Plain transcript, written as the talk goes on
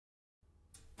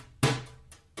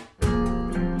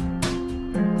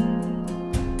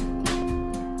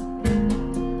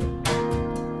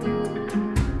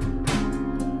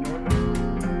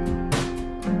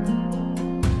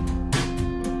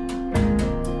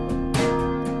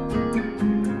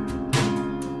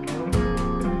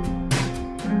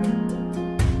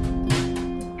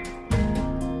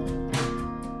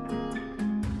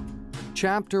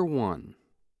Chapter 1.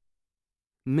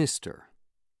 Mr.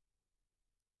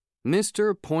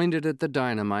 Mr. pointed at the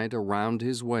dynamite around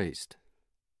his waist.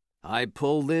 "I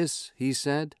pull this," he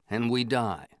said, "and we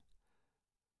die."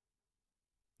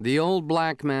 The old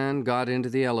black man got into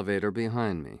the elevator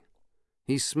behind me.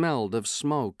 He smelled of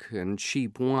smoke and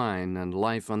cheap wine and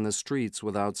life on the streets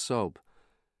without soap.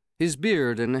 His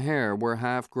beard and hair were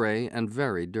half gray and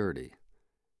very dirty.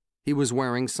 He was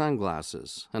wearing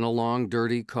sunglasses, and a long,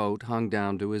 dirty coat hung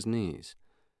down to his knees.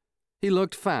 He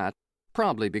looked fat,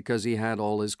 probably because he had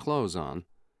all his clothes on.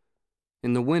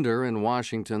 In the winter in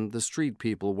Washington, the street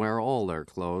people wear all their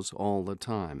clothes all the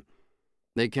time.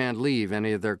 They can't leave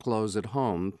any of their clothes at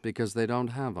home because they don't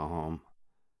have a home.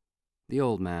 The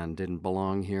old man didn't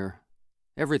belong here.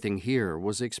 Everything here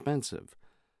was expensive.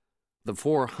 The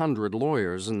 400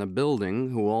 lawyers in the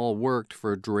building who all worked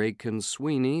for Drake and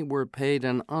Sweeney were paid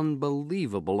an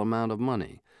unbelievable amount of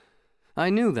money.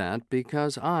 I knew that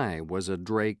because I was a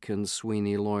Drake and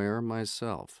Sweeney lawyer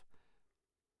myself.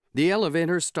 The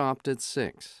elevator stopped at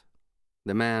 6.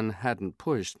 The man hadn't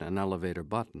pushed an elevator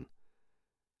button.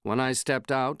 When I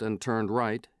stepped out and turned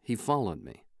right, he followed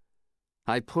me.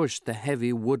 I pushed the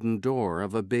heavy wooden door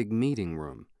of a big meeting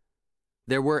room.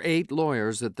 There were 8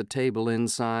 lawyers at the table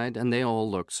inside, and they all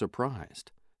looked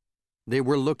surprised. They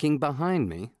were looking behind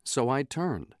me, so I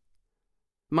turned.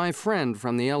 My friend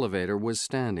from the elevator was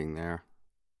standing there.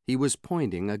 He was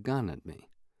pointing a gun at me.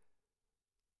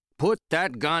 "Put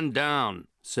that gun down,"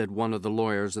 said one of the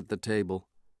lawyers at the table.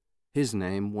 His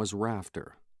name was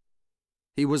Rafter.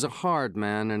 He was a hard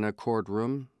man in a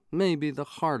courtroom, maybe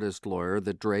the hardest lawyer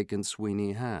that Drake and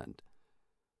Sweeney had.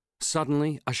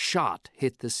 Suddenly, a shot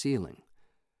hit the ceiling.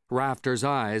 Rafter's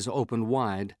eyes opened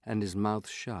wide and his mouth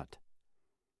shut.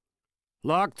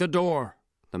 "Lock the door,"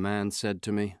 the man said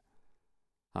to me.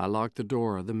 I locked the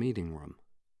door of the meeting room.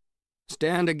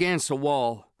 "Stand against the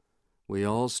wall." We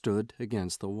all stood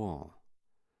against the wall.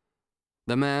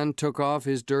 The man took off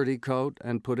his dirty coat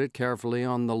and put it carefully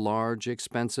on the large,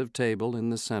 expensive table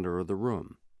in the center of the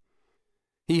room.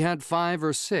 He had 5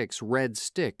 or 6 red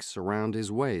sticks around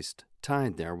his waist,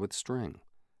 tied there with string.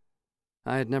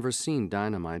 I had never seen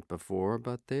dynamite before,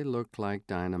 but they looked like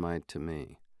dynamite to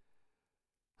me.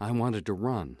 I wanted to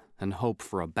run and hope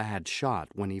for a bad shot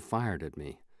when he fired at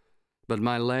me, but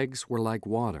my legs were like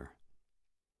water.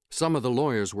 Some of the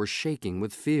lawyers were shaking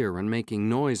with fear and making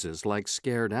noises like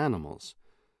scared animals.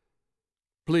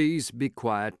 "Please be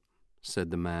quiet," said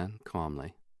the man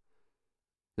calmly.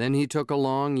 Then he took a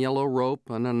long yellow rope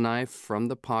and a knife from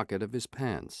the pocket of his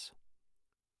pants.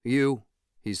 "You,"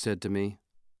 he said to me,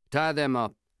 "tie them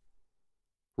up."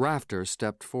 Rafter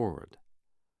stepped forward.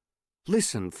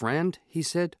 "Listen, friend," he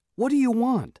said, "what do you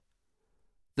want?"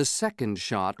 The second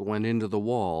shot went into the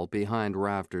wall behind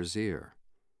Rafter's ear.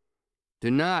 "Do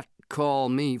not call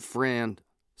me friend,"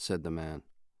 said the man.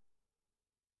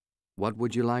 "What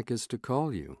would you like us to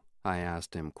call you?" I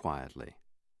asked him quietly.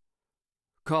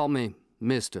 "Call me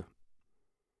Mister."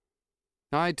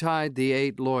 I tied the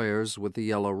 8 lawyers with the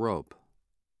yellow rope.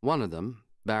 One of them,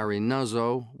 Barry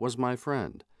Nuzzo, was my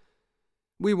friend.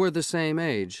 We were the same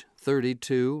age,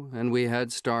 32, and we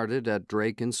had started at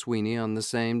Drake and Sweeney on the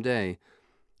same day,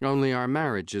 only our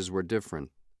marriages were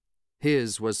different.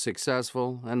 His was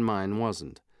successful and mine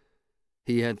wasn't.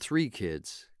 He had 3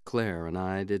 kids. Claire and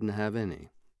I didn't have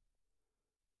any.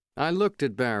 I looked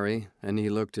at Barry, and he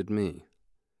looked at me.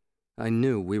 I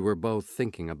knew we were both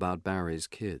thinking about Barry's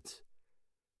kids.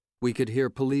 We could hear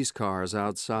police cars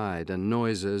outside and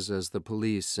noises as the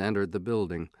police entered the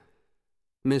building.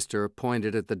 Mister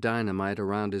pointed at the dynamite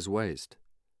around his waist.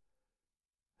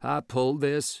 "I pulled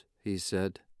this," he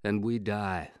said, "and we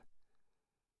die."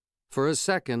 For a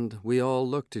second, we all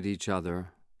looked at each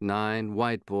other, 9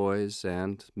 white boys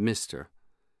and Mister.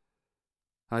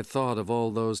 I thought of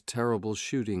all those terrible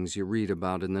shootings you read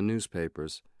about in the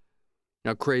newspapers.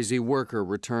 A crazy worker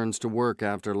returns to work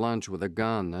after lunch with a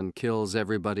gun and kills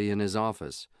everybody in his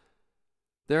office.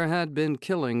 There had been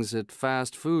killings at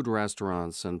fast food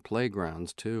restaurants and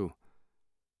playgrounds, too.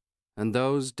 And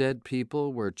those dead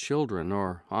people were children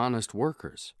or honest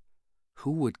workers.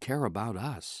 Who would care about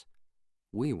us?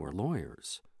 We were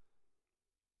lawyers.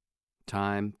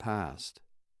 Time passed.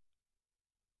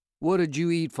 "What did you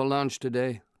eat for lunch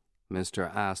today?" Mister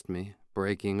asked me,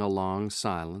 breaking a long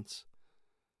silence.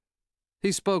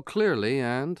 He spoke clearly,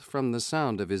 and, from the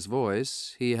sound of his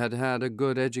voice, he had had a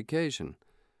good education.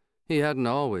 He hadn't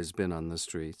always been on the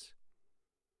streets.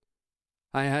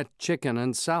 "I had chicken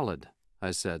and salad,"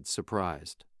 I said,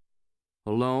 surprised.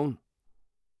 "Alone?"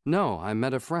 "No, I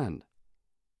met a friend."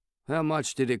 "How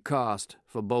much did it cost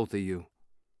for both of you?"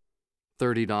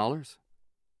 $30.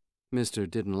 Mister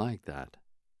didn't like that.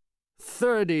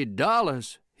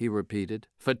 $30, he repeated,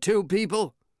 for 2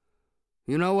 people?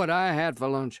 You know what I had for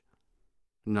lunch?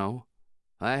 No.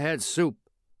 I had soup.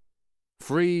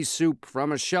 Free soup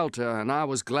from a shelter, and I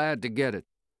was glad to get it.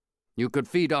 You could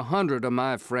feed 100 of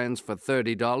my friends for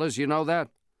 $30, you know that?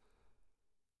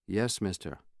 Yes,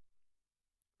 mister.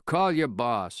 Call your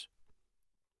boss.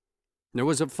 There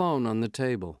was a phone on the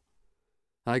table.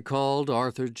 I called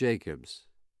Arthur Jacobs.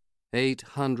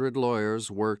 800 lawyers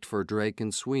worked for Drake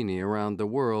and Sweeney around the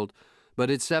world, but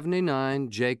at 79,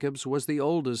 Jacobs was the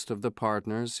oldest of the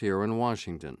partners here in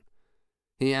Washington.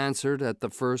 He answered at the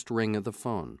first ring of the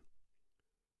phone.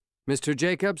 Mr.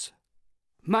 Jacobs?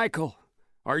 Michael,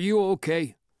 are you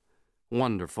okay?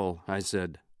 Wonderful, I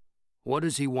said. What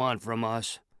does he want from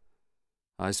us?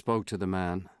 I spoke to the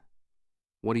man.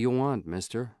 What do you want,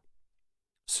 mister?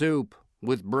 Soup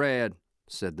with bread,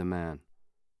 said the man.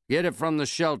 Get it from the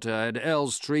shelter at L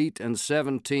Street and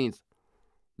 17th.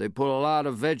 They put a lot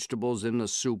of vegetables in the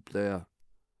soup there.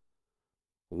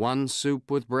 1 soup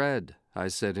with bread, I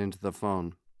said into the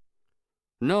phone.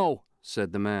 No,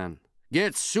 said the man.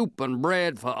 Get soup and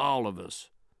bread for all of us.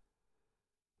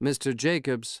 Mr.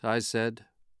 Jacobs, I said.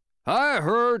 I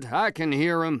heard, I can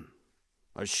hear him.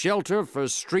 A shelter for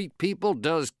street people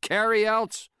does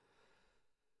carryouts?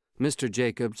 Mr.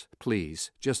 Jacobs,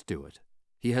 please, just do it.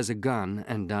 He has a gun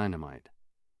and dynamite.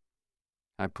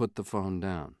 I put the phone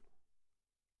down.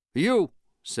 You,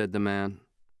 said the man.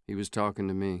 He was talking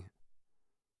to me.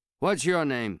 What's your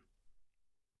name?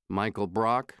 Michael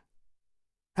Brock.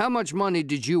 How much money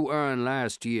did you earn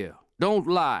last year? Don't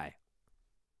lie.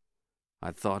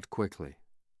 I thought quickly.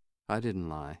 I didn't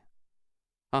lie.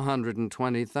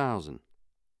 120,000.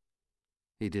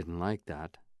 He didn't like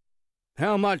that.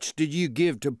 How much did you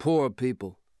give to poor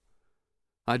people?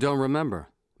 I don't remember.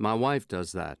 My wife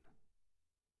does that.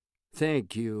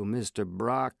 Thank you, Mr.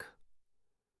 Brock.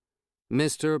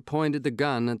 Mister pointed the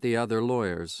gun at the other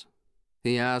lawyers.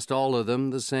 He asked all of them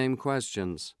the same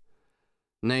questions.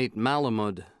 Nate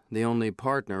Malamud, the only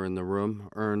partner in the room,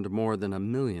 earned more than $1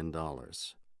 million.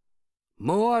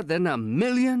 More than $1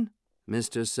 million?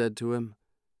 Mister said to him.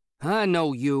 I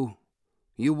know you.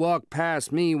 You walk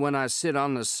past me when I sit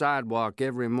on the sidewalk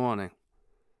every morning.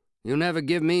 You never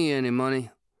give me any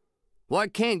money. Why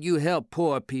can't you help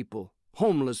poor people,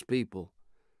 homeless people?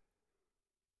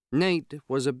 Nate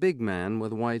was a big man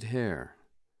with white hair.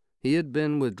 He had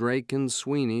been with Drake and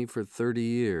Sweeney for 30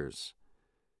 years.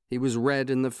 He was red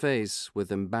in the face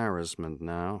with embarrassment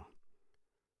now.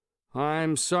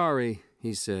 I'm sorry,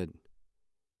 he said.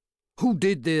 Who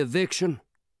did the eviction?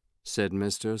 Said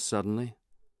Mister suddenly.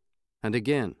 And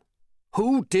again,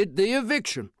 who did the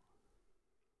eviction?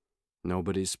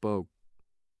 Nobody spoke.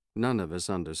 None of us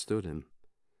understood him.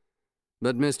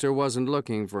 But Mister wasn't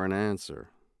looking for an answer.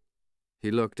 He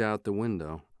looked out the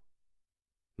window.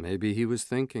 Maybe he was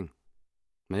thinking.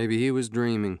 Maybe he was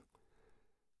dreaming.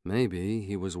 Maybe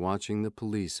he was watching the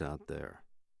police out there.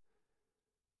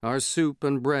 Our soup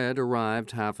and bread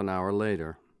arrived half an hour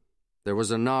later. There was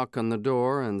a knock on the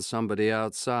door, and somebody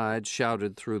outside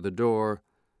shouted through the door,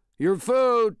 "Your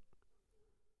food!"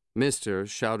 Mister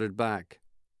shouted back,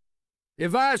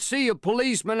 "If I see a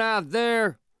policeman out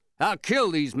there, I'll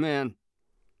kill these men."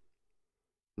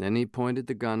 Then he pointed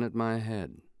the gun at my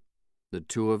head. The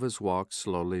 2 of us walked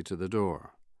slowly to the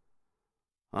door.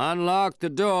 "Unlock the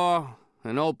door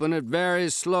and open it very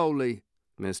slowly,"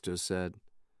 Mister said.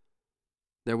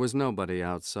 There was nobody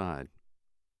outside.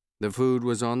 The food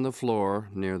was on the floor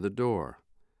near the door.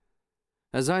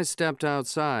 As I stepped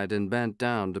outside and bent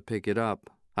down to pick it up,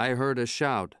 I heard a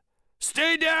shout,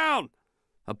 "Stay down!"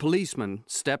 A policeman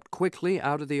stepped quickly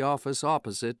out of the office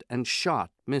opposite and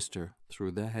shot Mister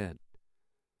through the head.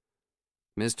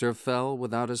 Mister fell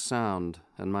without a sound,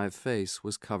 and my face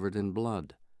was covered in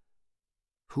blood.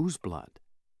 Whose blood?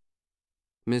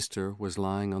 Mister was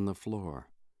lying on the floor.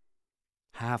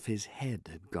 Half his head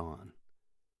had gone,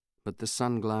 but the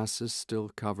sunglasses still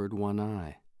covered one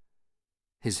eye.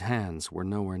 His hands were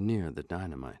nowhere near the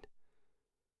dynamite.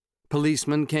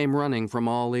 Policemen came running from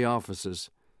all the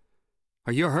offices.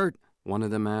 "Are you hurt?" one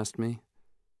of them asked me.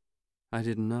 I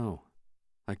didn't know.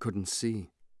 I couldn't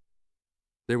see.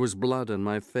 There was blood on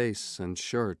my face and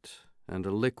shirt, and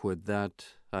a liquid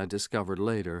that, I discovered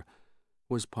later,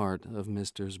 was part of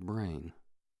Mister's brain.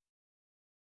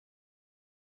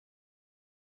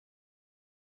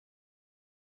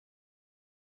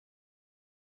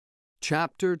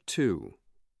 Chapter 2.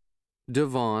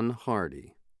 Devon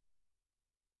Hardy.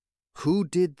 Who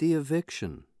did the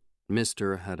eviction?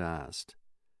 Mister had asked.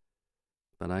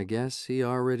 But I guess he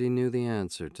already knew the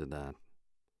answer to that.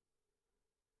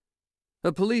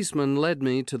 A policeman led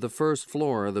me to the first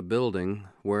floor of the building,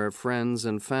 where friends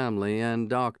and family and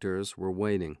doctors were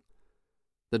waiting.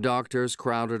 The doctors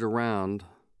crowded around,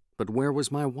 but where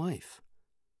was my wife?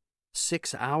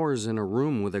 6 hours in a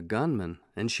room with a gunman,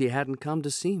 and she hadn't come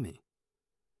to see me.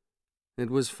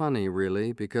 It was funny,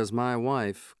 really, because my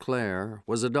wife, Claire,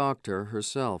 was a doctor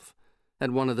herself at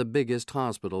one of the biggest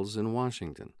hospitals in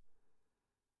Washington.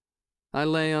 I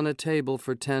lay on a table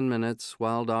for 10 minutes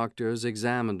while doctors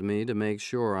examined me to make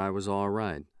sure I was all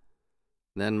right.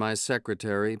 Then my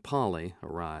secretary, Polly,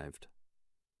 arrived.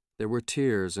 There were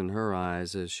tears in her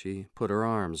eyes as she put her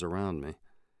arms around me.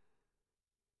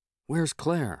 "Where's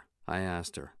Claire?" I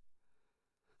asked her.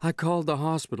 "I called the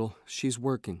hospital. She's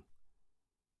working."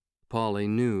 Polly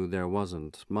knew there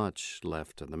wasn't much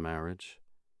left of the marriage.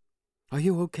 "Are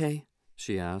you okay?"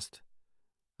 she asked.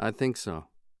 "I think so."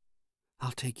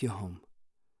 "I'll take you home."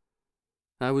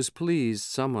 I was pleased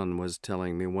someone was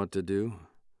telling me what to do.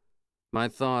 My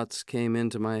thoughts came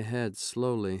into my head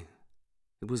slowly.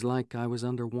 It was like I was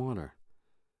underwater.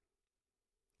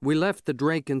 We left the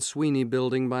Drake and Sweeney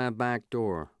building by a back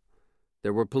door.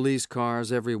 There were police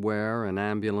cars everywhere, and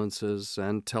ambulances,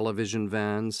 and television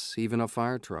vans, even a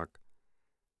fire truck.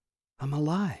 I'm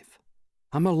alive.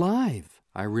 I'm alive,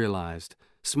 I realized,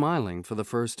 smiling for the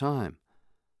first time.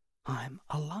 I'm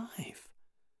alive.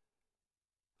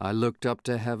 I looked up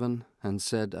to heaven and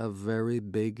said a very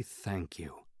big thank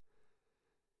you.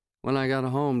 When I got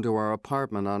home to our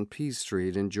apartment on P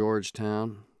Street in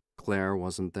Georgetown, Claire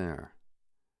wasn't there.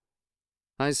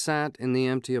 I sat in the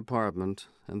empty apartment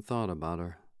and thought about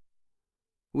her.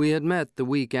 We had met the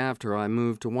week after I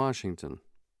moved to Washington.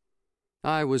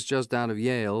 I was just out of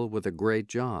Yale with a great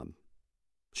job.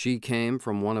 She came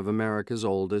from one of America's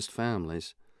oldest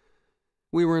families.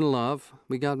 We were in love.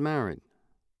 We got married.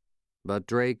 But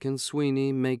Drake and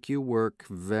Sweeney make you work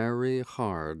very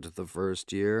hard the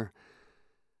first year.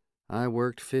 I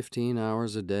worked 15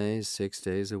 hours a day, 6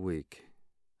 days a week.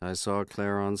 I saw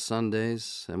Claire on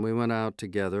Sundays, and we went out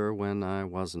together when I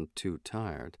wasn't too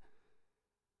tired.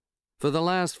 For the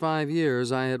last 5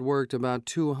 years, I had worked about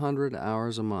 200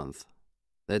 hours a month.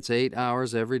 That's 8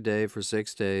 hours every day for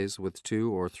 6 days, with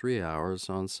 2 or 3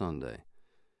 hours on Sunday.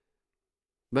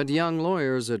 But young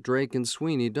lawyers at Drake and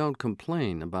Sweeney don't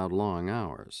complain about long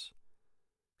hours.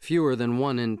 Fewer than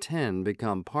 1 in 10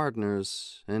 become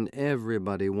partners, and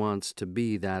everybody wants to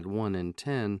be that 1 in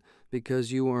 10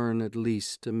 because you earn at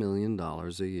least $1 million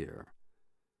a year.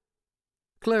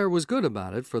 Claire was good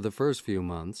about it for the first few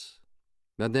months,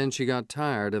 but then she got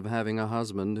tired of having a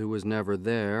husband who was never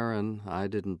there, and I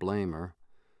didn't blame her.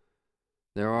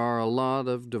 There are a lot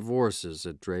of divorces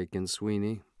at Drake and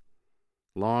Sweeney.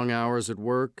 Long hours at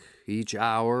work, each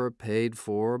hour paid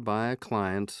for by a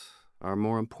client, are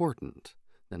more important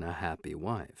than a happy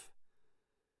wife.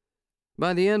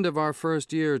 By the end of our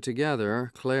first year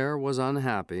together, Claire was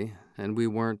unhappy, and we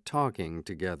weren't talking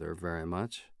together very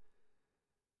much.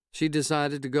 She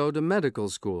decided to go to medical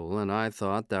school, and I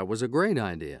thought that was a great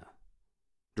idea.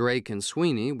 Drake and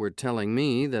Sweeney were telling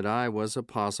me that I was a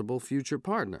possible future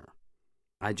partner.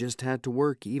 I just had to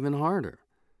work even harder.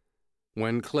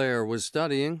 When Claire was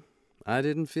studying, I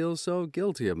didn't feel so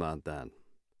guilty about that.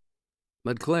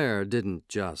 But Claire didn't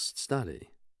just study.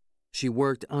 She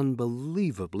worked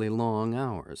unbelievably long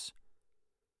hours.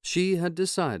 She had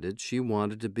decided she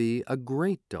wanted to be a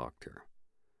great doctor.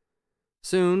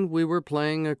 Soon we were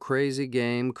playing a crazy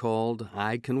game called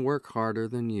I Can Work Harder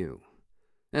Than You,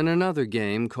 and another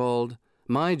game called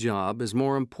My Job is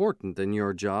More Important Than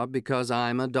Your Job Because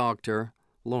I'm a Doctor,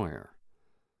 Lawyer.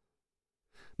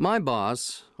 My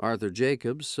boss, Arthur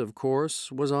Jacobs, of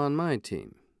course, was on my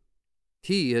team.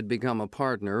 He had become a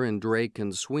partner in Drake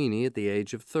and Sweeney at the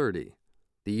age of 30,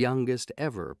 the youngest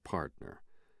ever partner,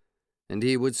 and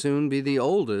he would soon be the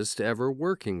oldest ever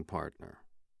working partner.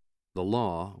 The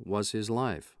law was his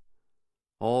life.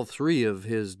 All 3 of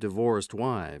his divorced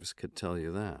wives could tell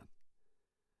you that.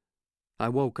 I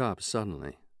woke up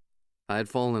suddenly. I had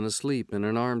fallen asleep in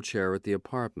an armchair at the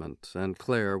apartment, and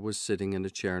Claire was sitting in a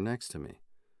chair next to me.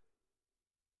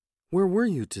 "Where were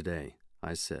you today?"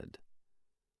 I said.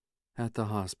 "At the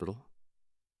hospital."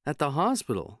 "At the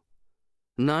hospital?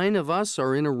 9 of us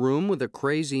are in a room with a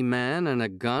crazy man and a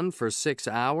gun for 6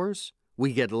 hours?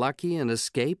 We get lucky and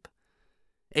escape?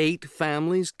 8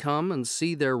 families come and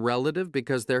see their relative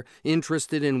because they're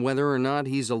interested in whether or not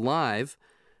he's alive.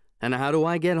 And how do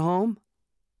I get home?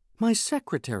 My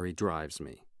secretary drives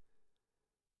me."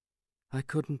 I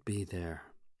couldn't be there.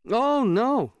 "Oh,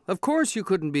 no, of course you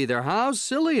couldn't be there. How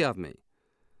silly of me."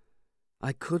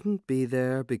 I couldn't be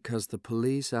there because the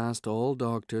police asked all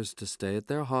doctors to stay at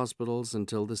their hospitals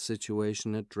until the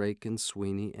situation at Drake and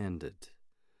Sweeney ended.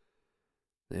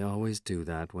 They always do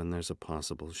that when there's a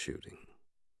possible shooting.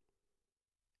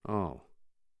 Oh.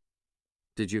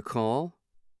 Did you call?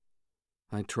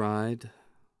 I tried.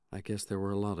 I guess there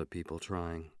were a lot of people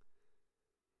trying.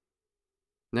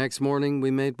 Next morning,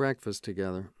 we made breakfast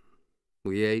together.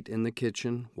 We ate in the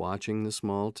kitchen, watching the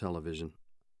small television.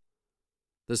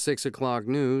 The 6 o'clock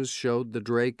news showed the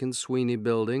Drake and Sweeney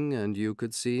building, and you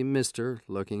could see Mister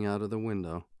looking out of the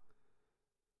window.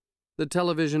 The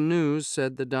television news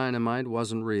said the dynamite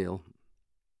wasn't real.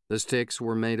 The sticks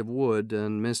were made of wood,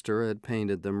 and Mister had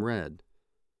painted them red.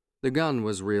 The gun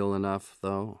was real enough,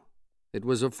 though. It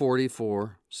was a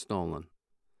 .44, stolen.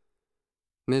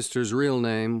 Mister's real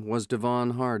name was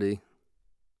Devon Hardy.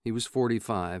 He was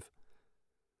 45.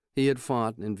 He had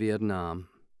fought in Vietnam.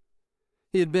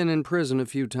 He had been in prison a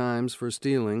few times for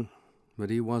stealing, but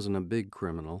he wasn't a big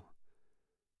criminal.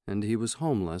 And he was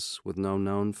homeless with no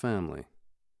known family.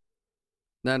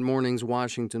 That morning's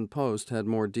Washington Post had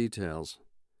more details.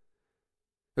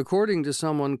 According to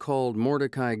someone called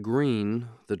Mordecai Green,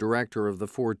 the director of the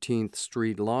 14th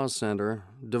Street Law Center,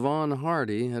 Devon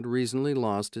Hardy had recently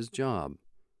lost his job.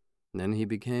 Then he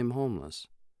became homeless.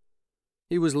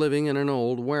 He was living in an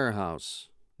old warehouse.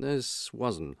 This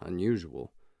wasn't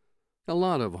unusual. A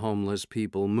lot of homeless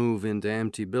people move into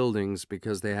empty buildings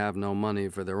because they have no money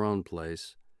for their own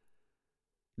place.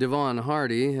 Devon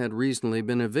Hardy had recently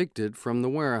been evicted from the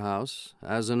warehouse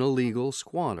as an illegal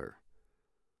squatter.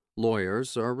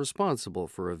 Lawyers are responsible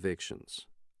for evictions.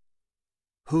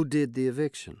 Who did the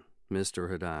eviction? Mister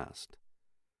had asked.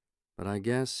 But I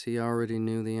guess he already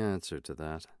knew the answer to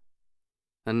that.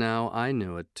 And now I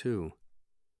knew it too.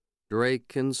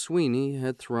 Drake and Sweeney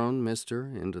had thrown Mister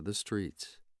into the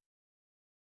streets.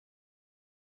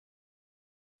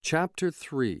 Chapter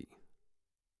 3.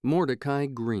 Mordecai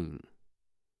Green.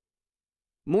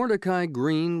 Mordecai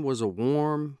Green was a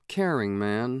warm, caring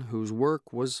man whose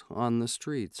work was on the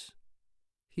streets.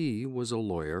 He was a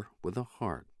lawyer with a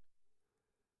heart.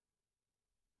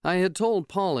 I had told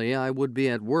Polly I would be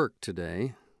at work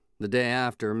today, the day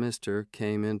after Mister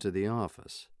came into the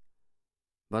office.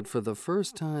 But for the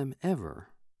first time ever,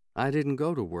 I didn't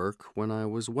go to work when I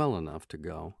was well enough to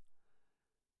go.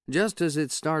 Just as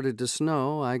it started to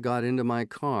snow, I got into my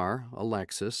car, a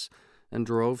Lexus, and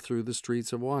drove through the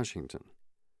streets of Washington.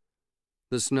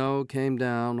 The snow came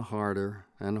down harder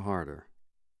and harder.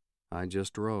 I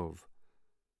just drove.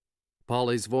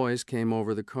 Polly's voice came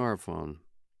over the car phone.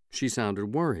 She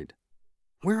sounded worried.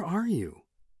 "Where are you?"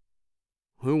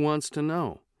 "Who wants to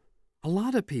know?" "A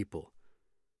lot of people.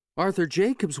 Arthur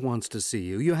Jacobs wants to see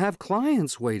you. You have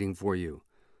clients waiting for you."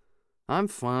 "I'm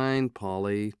fine,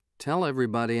 Polly. Tell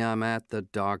everybody I'm at the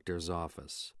doctor's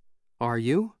office." "Are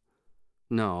you?"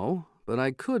 "No, but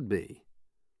I could be."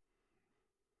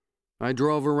 I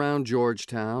drove around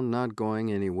Georgetown, not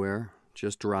going anywhere,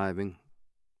 just driving.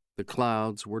 The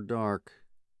clouds were dark.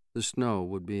 The snow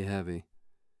would be heavy.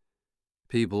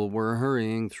 People were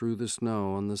hurrying through the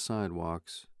snow on the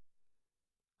sidewalks.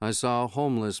 I saw a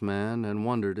homeless man and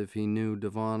wondered if he knew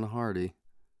Devon Hardy.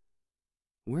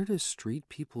 Where do street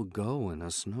people go in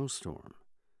a snowstorm?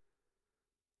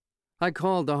 I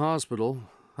called the hospital.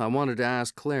 I wanted to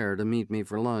ask Claire to meet me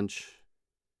for lunch.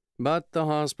 But the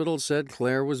hospital said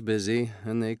Claire was busy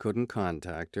and they couldn't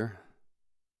contact her.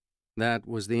 That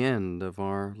was the end of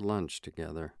our lunch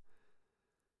together.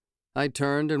 I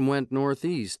turned and went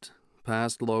northeast,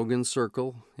 past Logan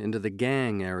Circle, into the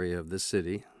gang area of the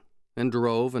city, and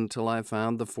drove until I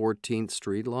found the 14th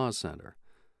Street Law Center.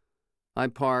 I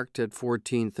parked at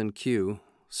 14th and Q,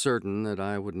 certain that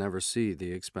I would never see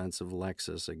the expensive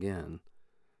Lexus again.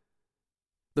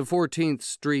 The 14th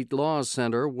Street Law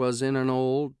Center was in an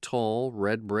old, tall,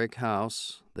 red-brick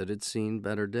house that had seen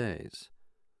better days.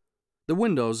 The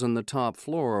windows on the top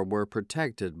floor were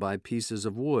protected by pieces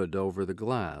of wood over the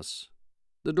glass.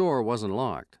 The door wasn't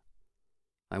locked.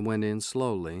 I went in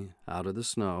slowly, out of the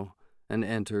snow, and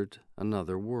entered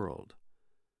another world.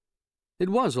 It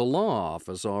was a law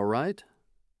office, all right,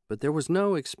 but there was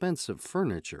no expensive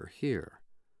furniture here,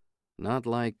 not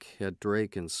like at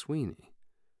Drake and Sweeney.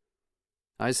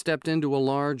 I stepped into a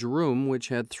large room which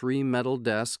had 3 metal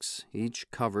desks, each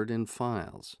covered in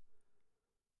files.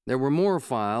 There were more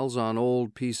files on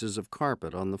old pieces of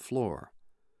carpet on the floor.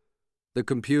 The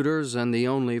computers and the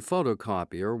only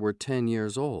photocopier were 10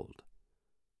 years old.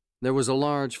 There was a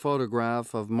large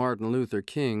photograph of Martin Luther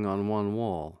King on one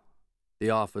wall.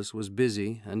 The office was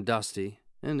busy and dusty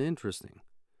and interesting.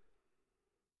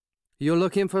 "You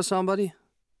looking for somebody?"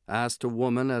 asked a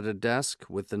woman at a desk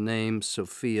with the name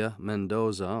Sophia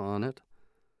Mendoza on it.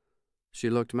 She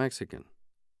looked Mexican.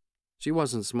 She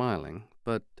wasn't smiling,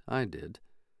 but I did.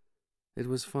 It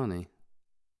was funny.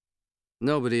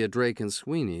 Nobody at Drake and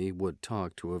Sweeney would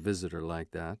talk to a visitor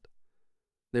like that.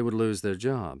 They would lose their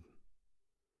job.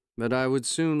 But I would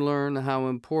soon learn how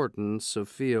important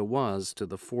Sophia was to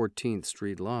the 14th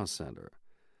Street Law Center.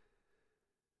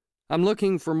 "I'm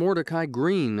looking for Mordecai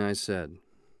Green," I said.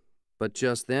 But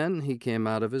just then he came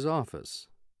out of his office.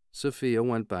 Sophia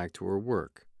went back to her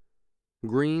work.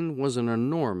 Green was an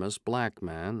enormous black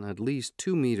man, at least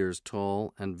 2 meters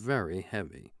tall and very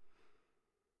heavy.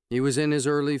 He was in his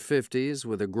early 50s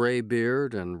with a gray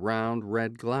beard and round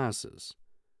red glasses.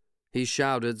 He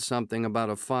shouted something about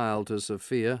a file to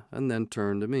Sophia and then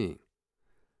turned to me.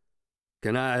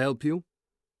 "Can I help you?"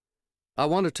 "I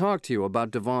want to talk to you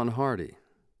about Devon Hardy,"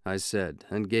 I said,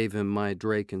 and gave him my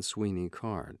Drake and Sweeney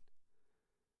card.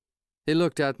 He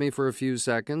looked at me for a few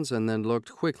seconds and then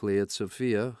looked quickly at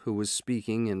Sophia, who was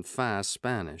speaking in fast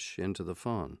Spanish into the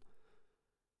phone.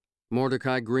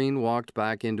 Mordecai Green walked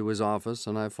back into his office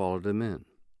and I followed him in.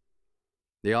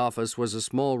 The office was a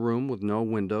small room with no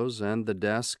windows and the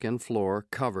desk and floor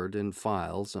covered in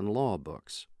files and law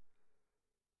books.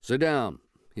 "Sit down,"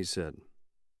 he said.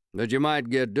 "But you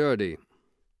might get dirty.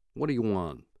 What do you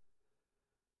want?"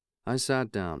 I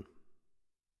sat down.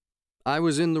 "I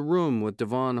was in the room with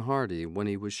Devon Hardy when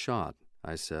he was shot,"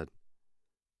 I said.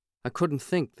 "I couldn't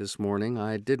think this morning.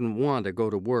 I didn't want to go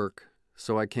to work,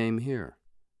 so I came here."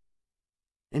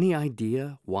 "Any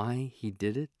idea why he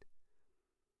did it?"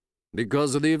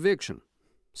 "Because of the eviction,"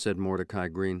 said Mordecai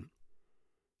Green.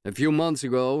 "A few months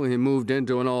ago, he moved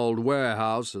into an old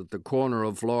warehouse at the corner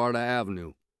of Florida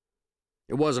Avenue.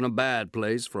 It wasn't a bad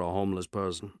place for a homeless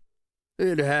person.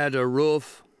 It had a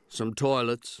roof, some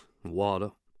toilets, and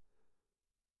water."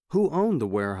 "Who owned the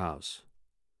warehouse?"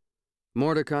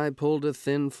 Mordecai pulled a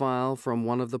thin file from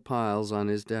one of the piles on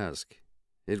his desk.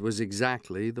 It was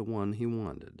exactly the one he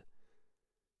wanted.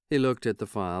 He looked at the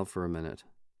file for a minute.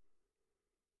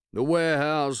 "The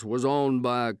warehouse was owned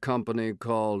by a company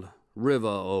called River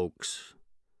Oaks."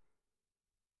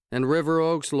 "And River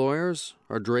Oaks lawyers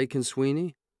are Drake and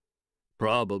Sweeney?"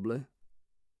 "Probably."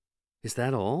 "Is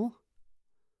that all?"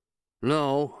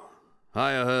 "No.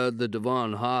 I heard that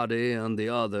Devon Hardy and the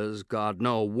others got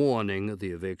no warning of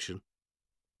the eviction."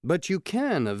 "But you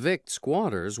can evict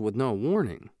squatters with no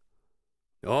warning."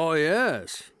 "Oh,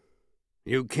 yes.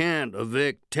 You can't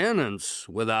evict tenants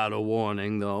without a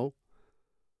warning, though."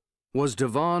 "Was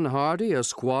Devon Hardy a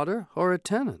squatter or a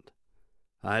tenant?"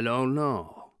 "I don't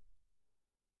know."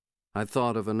 I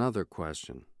thought of another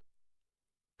question.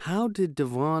 How did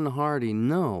Devon Hardy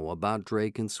know about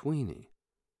Drake and Sweeney?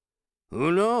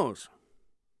 "Who knows?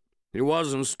 He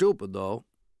wasn't stupid, though.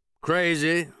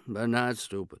 Crazy, but not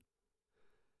stupid."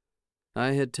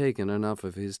 I had taken enough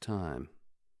of his time.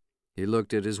 He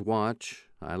looked at his watch,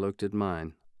 I looked at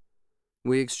mine.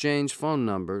 We exchanged phone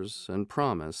numbers and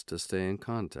promised to stay in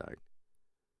contact.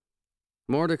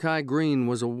 Mordecai Green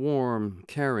was a warm,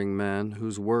 caring man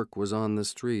whose work was on the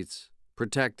streets,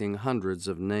 protecting hundreds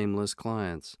of nameless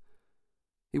clients.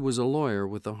 He was a lawyer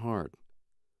with a heart.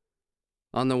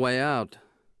 On the way out,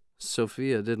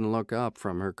 Sophia didn't look up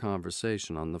from her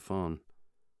conversation on the phone.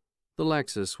 The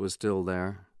Lexus was still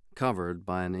there, covered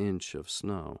by an inch of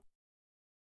snow.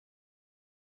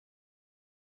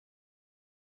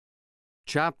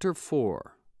 Chapter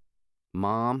 4.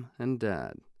 Mom and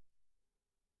Dad.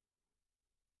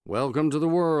 "Welcome to the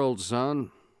world,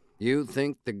 son. You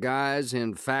think the guys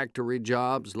in factory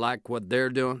jobs like what they're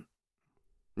doing?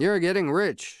 You're getting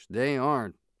rich. They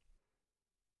aren't."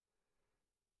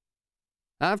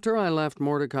 After I left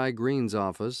Mordecai Green's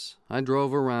office, I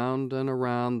drove around and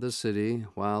around the city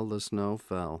while the snow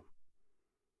fell.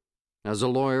 As a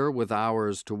lawyer with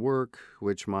hours to work,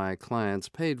 which my clients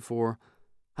paid for,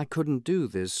 I couldn't do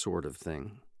this sort of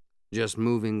thing, just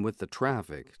moving with the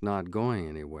traffic, not going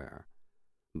anywhere.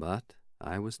 But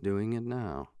I was doing it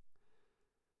now.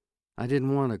 I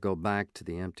didn't want to go back to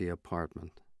the empty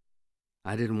apartment.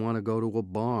 I didn't want to go to a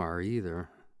bar either.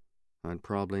 I'd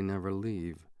probably never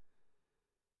leave.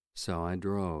 So I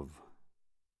drove.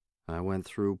 I went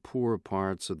through poor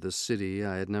parts of the city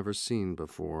I had never seen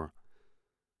before.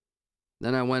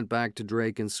 Then I went back to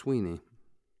Drake and Sweeney.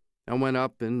 I went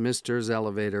up in Mister's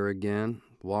elevator again,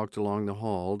 walked along the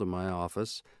hall to my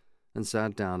office, and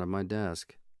sat down at my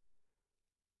desk.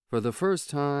 For the first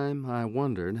time, I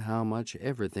wondered how much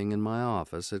everything in my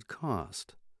office had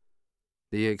cost.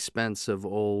 The expensive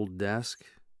old desk,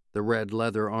 the red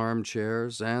leather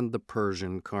armchairs, and the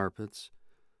Persian carpets.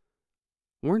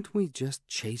 Weren't we just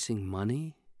chasing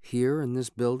money, Here in this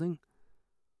building?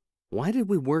 Why did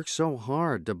we work so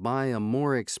hard to buy a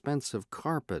more expensive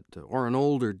carpet or an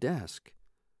older desk?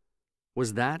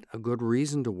 Was that a good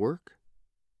reason to work?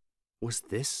 Was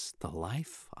this the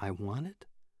life I wanted?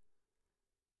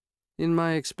 In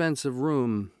my expensive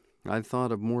room, I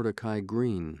thought of Mordecai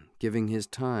Green giving his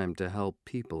time to help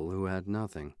people who had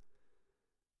nothing.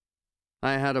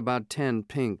 I had about 10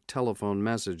 pink telephone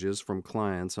messages from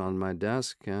clients on my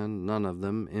desk, and none of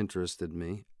them interested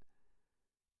me.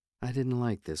 I didn't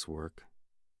like this work.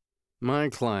 My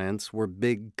clients were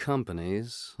big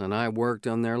companies, and I worked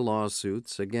on their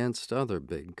lawsuits against other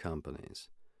big companies.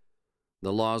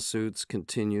 The lawsuits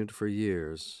continued for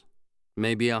years.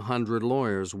 Maybe 100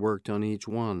 lawyers worked on each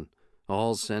one,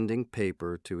 all sending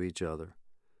paper to each other.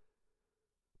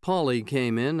 Polly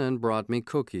came in and brought me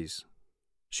cookies.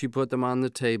 She put them on the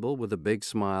table with a big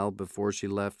smile before she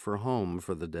left for home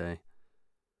for the day.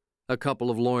 A couple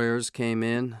of lawyers came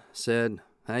in, said,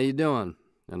 "How you doing?"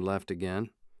 and left again.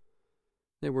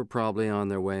 They were probably on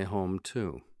their way home,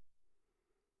 too.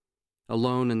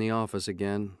 Alone in the office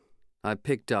again, I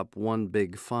picked up one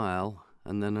big file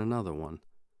and then another one.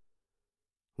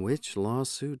 Which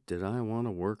lawsuit did I want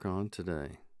to work on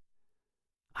today?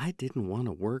 I didn't want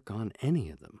to work on any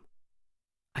of them.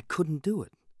 I couldn't do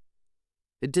it.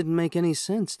 It didn't make any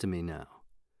sense to me now.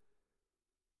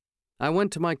 I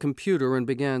went to my computer and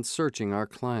began searching our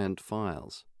client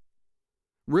files.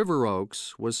 River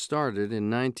Oaks was started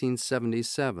in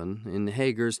 1977 in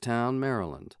Hagerstown,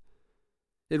 Maryland.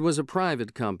 It was a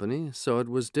private company, so it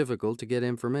was difficult to get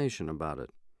information about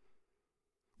it.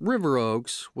 River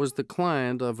Oaks was the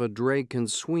client of a Drake and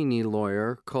Sweeney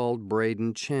lawyer called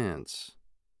Braden Chance.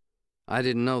 I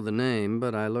didn't know the name,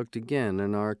 but I looked again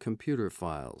in our computer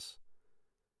files.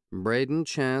 Braden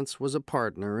Chance was a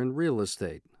partner in real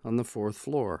estate on the 4th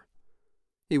floor.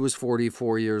 He was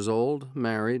 44 years old,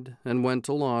 married, and went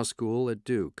to law school at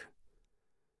Duke.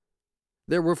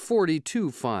 There were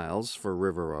 42 files for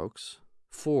River Oaks.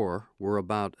 4 were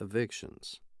about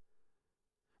evictions.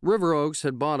 River Oaks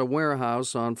had bought a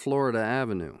warehouse on Florida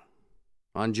Avenue.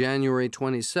 On January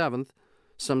 27th,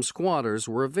 some squatters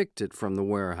were evicted from the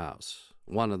warehouse.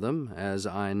 One of them, as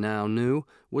I now knew,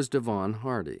 was Devon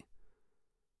Hardy.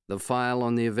 The file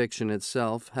on the eviction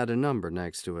itself had a number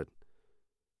next to it.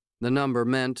 The number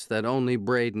meant that only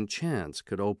Braden Chance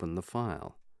could open the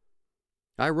file.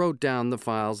 I wrote down the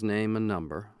file's name and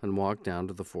number and walked down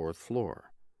to the 4th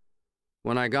floor.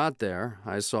 When I got there,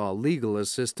 I saw a legal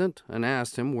assistant and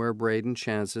asked him where Braden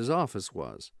Chance's office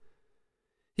was.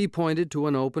 He pointed to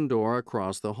an open door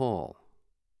across the hall.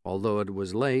 Although it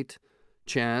was late,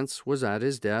 Chance was at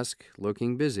his desk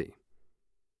looking busy.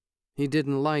 He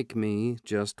didn't like me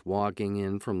just walking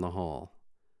in from the hall.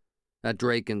 At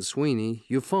Drake and Sweeney,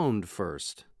 you phoned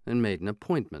first and made an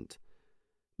appointment,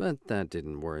 but that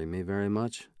didn't worry me very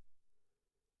much.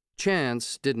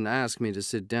 Chance didn't ask me to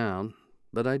sit down,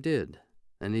 but I did,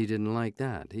 and he didn't like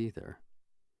that either.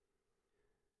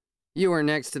 "You were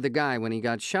next to the guy when he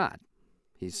got shot,"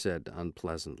 he said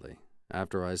unpleasantly,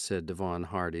 after I said Devon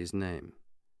Hardy's name.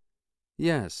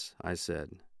 "Yes," I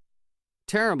said.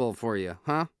 "Terrible for you,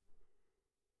 huh?"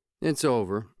 "It's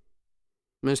over.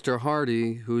 Mr.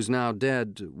 Hardy, who's now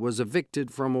dead, was evicted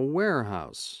from a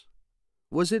warehouse.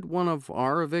 Was it one of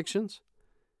our evictions?"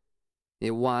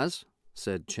 "It was,"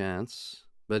 said Chance,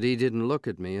 but he didn't look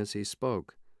at me as he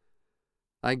spoke.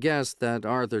 I guessed that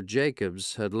Arthur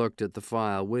Jacobs had looked at the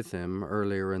file with him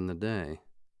earlier in the day.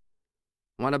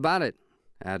 "What about it?"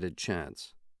 added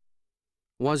Chance.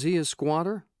 "Was he a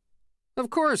squatter?"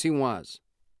 "Of course he was.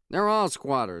 They're all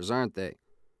squatters, aren't they?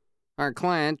 Our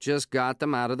client just got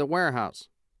them out of the warehouse."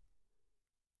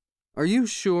 "Are you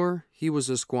sure he was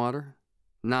a squatter,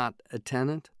 not a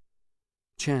tenant?"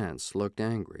 Chance looked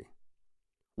angry.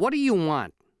 "What do you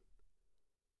want?"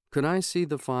 "Could I see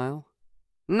the file?"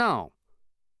 "No."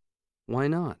 "Why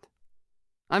not?"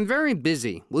 "I'm very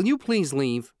busy. Will you please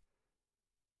leave?"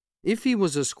 "If he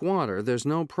was a squatter, there's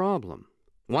no problem.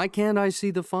 Why can't I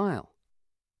see the file?"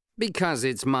 "Because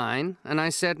it's mine, and I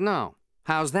said no.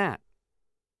 How's that?"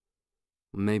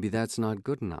 Maybe that's not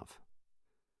good enough.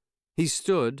 He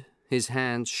stood, his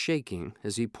hands shaking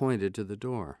as he pointed to the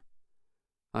door.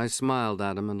 I smiled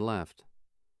at him and left.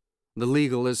 The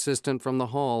legal assistant from the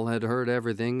hall had heard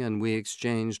everything, and we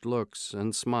exchanged looks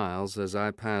and smiles as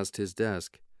I passed his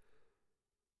desk.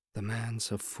 "The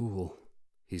man's a fool,"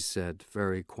 he said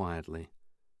very quietly.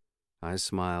 I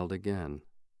smiled again.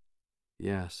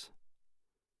 Yes.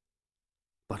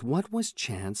 But what was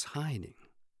Chance hiding?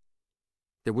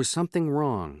 There was something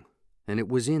wrong, and it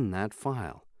was in that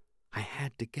file. I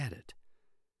had to get it.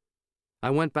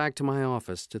 I went back to my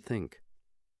office to think.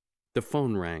 The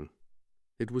phone rang.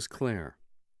 It was Claire.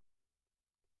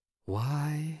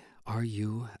 "Why are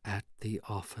you at the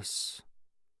office?"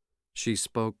 She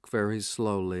spoke very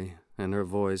slowly, and her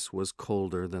voice was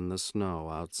colder than the snow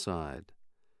outside.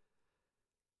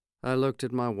 I looked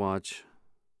at my watch.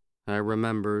 I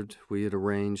remembered we had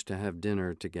arranged to have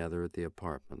dinner together at the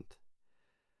apartment.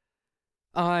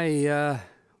 A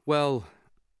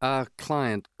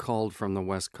client called from the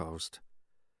West Coast.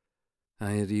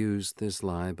 I had used this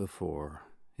lie before.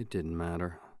 It didn't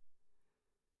matter.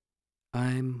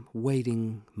 "I'm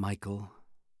waiting, Michael.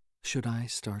 Should I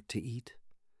start to eat?"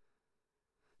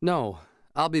 "No,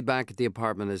 I'll be back at the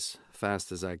apartment as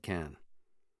fast as I can."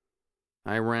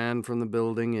 I ran from the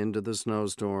building into the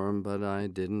snowstorm, but I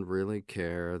didn't really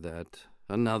care that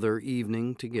another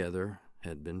evening together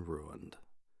had been ruined.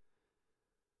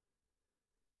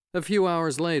 A few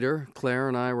hours later, Claire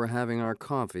and I were having our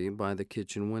coffee by the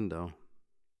kitchen window.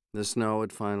 The snow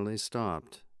had finally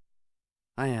stopped.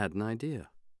 I had an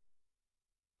idea.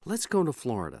 "Let's go to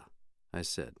Florida," I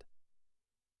said.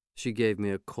 She gave me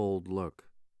a cold look.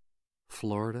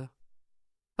 "Florida?"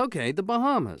 "Okay, the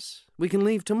Bahamas. We can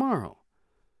leave tomorrow."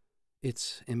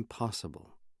 "It's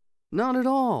impossible." "Not at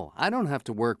all. I don't have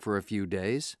to work for a few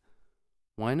days."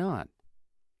 "Why not?"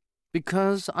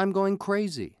 "Because I'm going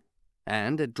crazy.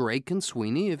 And at Drake and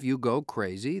Sweeney, if you go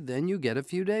crazy, then you get a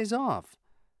few days off."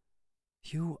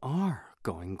 "You are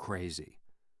going crazy."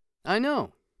 "I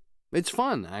know. It's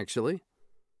fun, actually.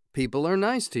 People are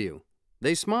nice to you.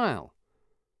 They smile.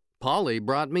 Polly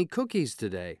brought me cookies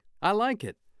today. I like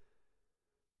it."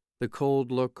 The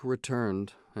cold look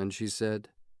returned, and she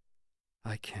said,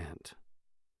 "I can't."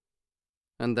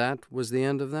 And that was the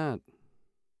end of that.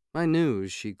 I knew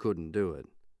she couldn't do it.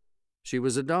 She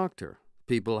was a doctor.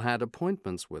 People had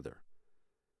appointments with her.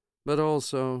 But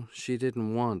also, she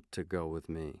didn't want to go with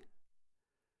me.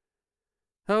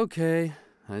 "Okay,"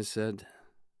 I said.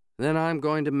 "Then I'm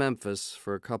going to Memphis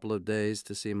for a couple of days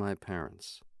to see my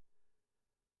parents."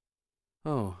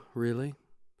 "Oh, really?"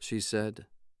 she said.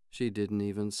 She didn't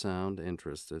even sound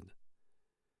interested.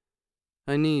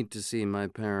 "I need to see my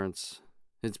parents.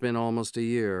 It's been almost a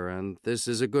year, and this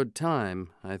is a good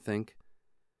time, I think.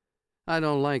 I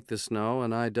don't like the snow,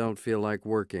 and I don't feel like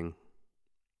working.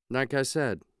 Like I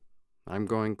said, I'm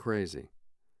going crazy."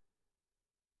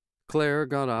 Claire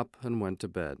got up and went to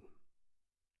bed.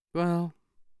 "Well,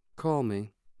 call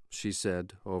me," she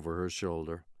said over her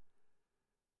shoulder.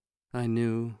 I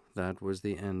knew that was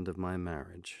the end of my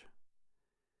marriage.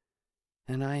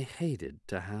 And I hated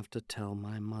to have to tell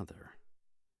my mother.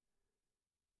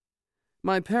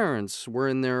 My parents were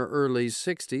in their early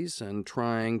 60s and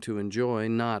trying to enjoy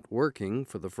not working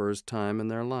for the first time in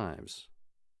their lives.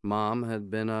 Mom had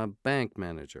been a bank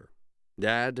manager.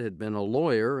 Dad had been a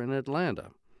lawyer in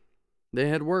Atlanta. They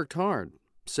had worked hard,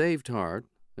 saved hard,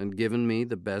 and given me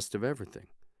the best of everything.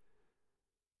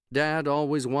 Dad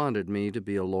always wanted me to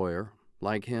be a lawyer,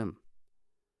 like him.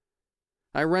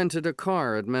 I rented a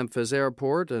car at Memphis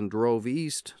Airport and drove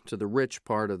east to the rich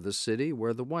part of the city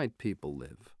where the white people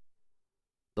live.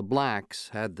 The blacks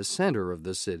had the center of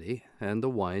the city, and the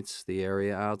whites the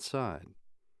area outside.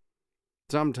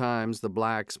 Sometimes the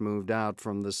blacks moved out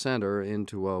from the center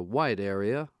into a white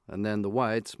area, and then the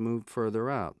whites moved further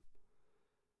out.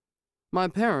 My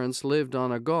parents lived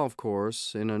on a golf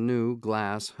course in a new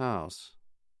glass house.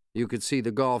 You could see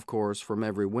the golf course from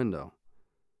every window.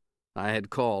 I had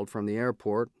called from the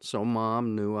airport, so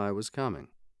Mom knew I was coming.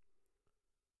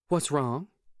 "What's wrong?"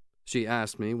 she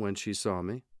asked me when she saw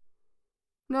me.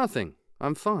 "Nothing.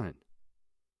 I'm fine."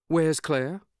 "Where's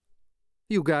Claire?"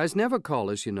 "You guys never call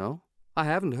us, you know. I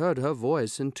haven't heard her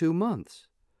voice in 2 months."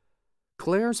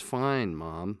 "Claire's fine,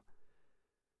 Mom.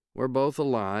 We're both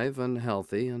alive and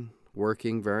healthy and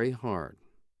working very hard."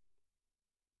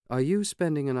 "Are you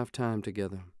spending enough time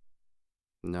together?"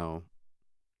 "No."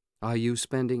 "Are you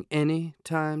spending any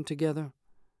time together?"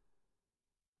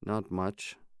 "Not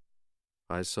much."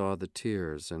 I saw the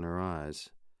tears in her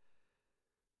eyes.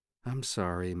 "I'm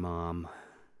sorry, Mom.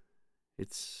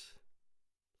 It's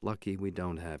lucky we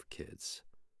don't have kids."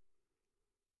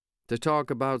 To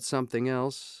talk about something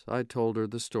else, I told her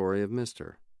the story of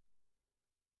Mister.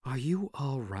 "Are you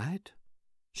all right?"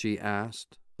 she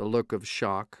asked, a look of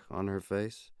shock on her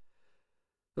face.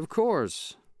 "Of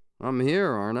course. I'm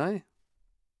here, aren't I?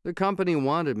 The company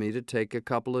wanted me to take a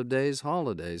couple of days'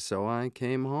 holiday, so I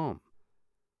came home."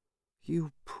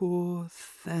 "You poor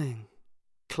thing.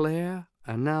 Claire,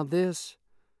 and now this."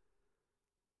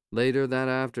 Later that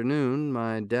afternoon,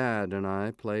 my dad and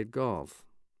I played golf.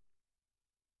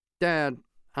 "Dad,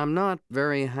 I'm not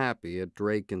very happy at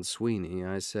Drake and Sweeney,"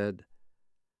 I said.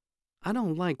 "I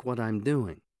don't like what I'm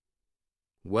doing."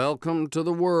 Welcome to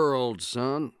the world,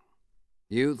 son.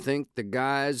 You think the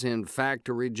guys in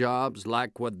factory jobs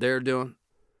like what they're doing?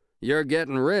 You're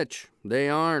getting rich. They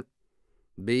aren't.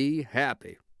 Be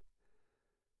happy.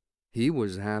 He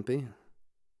was happy.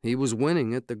 He was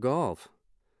winning at the golf.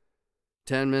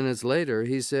 10 minutes later,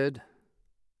 he said,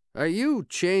 "Are you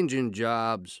changing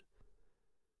jobs?"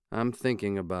 "I'm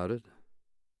thinking about it."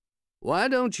 "Why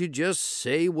don't you just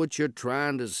say what you're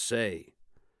trying to say?"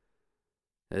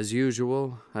 As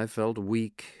usual, I felt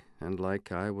weak and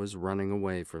like I was running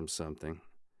away from something.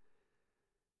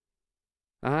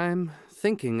 "I'm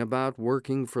thinking about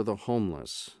working for the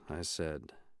homeless," I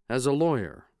said. "As a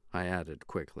lawyer," I added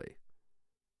quickly.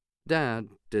 Dad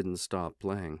didn't stop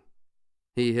playing.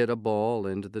 He hit a ball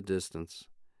into the distance.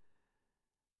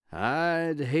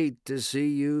 "I'd hate to see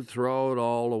you throw it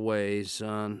all away,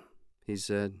 son," he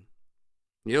said.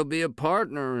 "You'll be a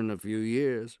partner in a few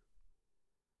years."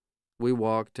 We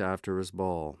walked after his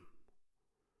ball.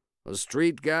 "A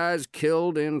street guy's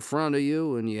killed in front of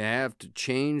you and you have to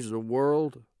change the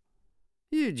world?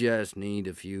 You just need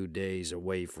a few days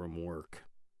away from work."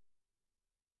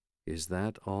 "Is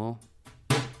that all?"